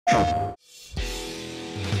In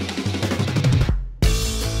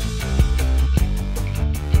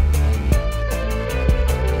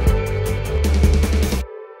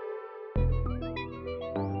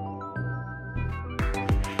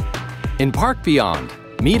Park Beyond,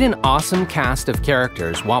 meet an awesome cast of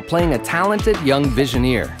characters while playing a talented young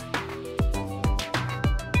Visioneer.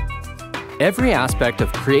 Every aspect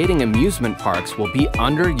of creating amusement parks will be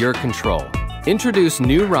under your control. Introduce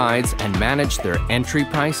new rides and manage their entry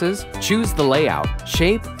prices, choose the layout,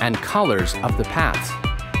 shape, and colors of the paths.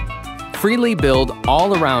 Freely build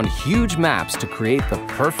all-around huge maps to create the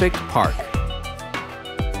perfect park.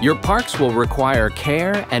 Your parks will require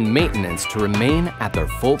care and maintenance to remain at their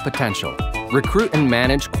full potential. Recruit and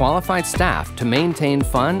manage qualified staff to maintain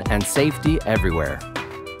fun and safety everywhere.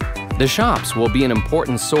 The shops will be an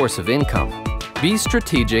important source of income. Be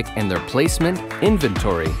strategic in their placement,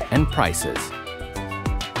 inventory, and prices.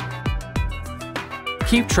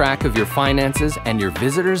 Keep track of your finances and your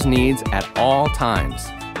visitors' needs at all times.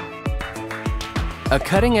 A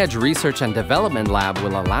cutting-edge research and development lab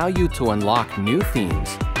will allow you to unlock new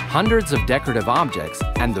themes, hundreds of decorative objects,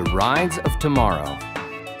 and the rides of tomorrow.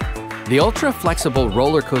 The ultra-flexible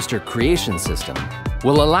roller coaster creation system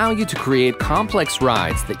will allow you to create complex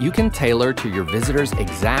rides that you can tailor to your visitors'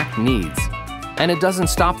 exact needs. And it doesn't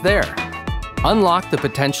stop there. Unlock the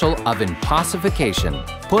potential of impossification.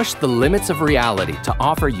 Push the limits of reality to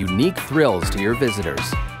offer unique thrills to your visitors.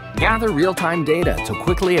 Gather real-time data to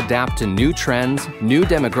quickly adapt to new trends, new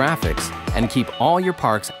demographics, and keep all your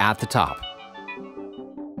parks at the top.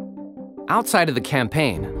 Outside of the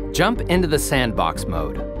campaign, jump into the sandbox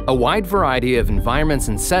mode. A wide variety of environments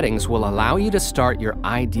and settings will allow you to start your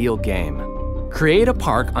ideal game. Create a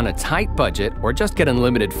park on a tight budget or just get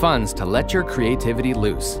unlimited funds to let your creativity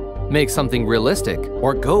loose. Make something realistic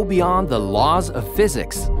or go beyond the laws of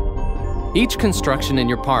physics. Each construction in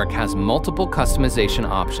your park has multiple customization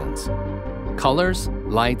options: colors,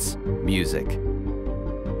 lights, music.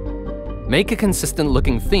 Make a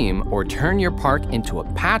consistent-looking theme or turn your park into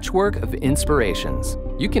a patchwork of inspirations.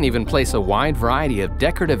 You can even place a wide variety of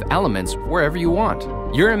decorative elements wherever you want.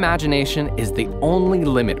 Your imagination is the only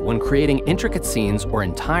limit when creating intricate scenes or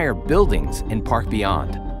entire buildings in Park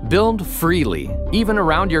Beyond. Build freely, even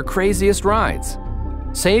around your craziest rides.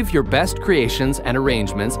 Save your best creations and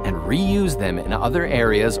arrangements and reuse them in other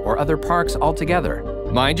areas or other parks altogether.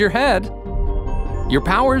 Mind your head! Your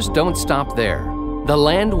powers don't stop there. The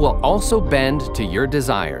land will also bend to your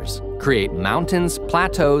desires. Create mountains,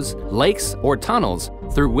 plateaus, lakes, or tunnels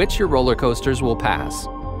through which your roller coasters will pass.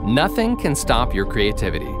 Nothing can stop your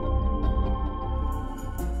creativity.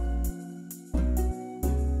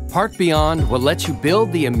 Park Beyond will let you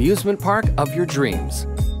build the amusement park of your dreams.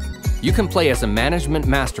 You can play as a management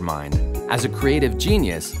mastermind, as a creative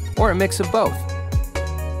genius, or a mix of both.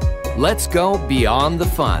 Let's go beyond the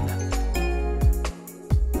fun.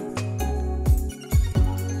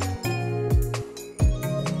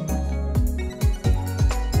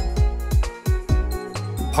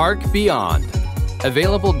 Park Beyond.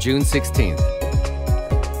 Available June 16th.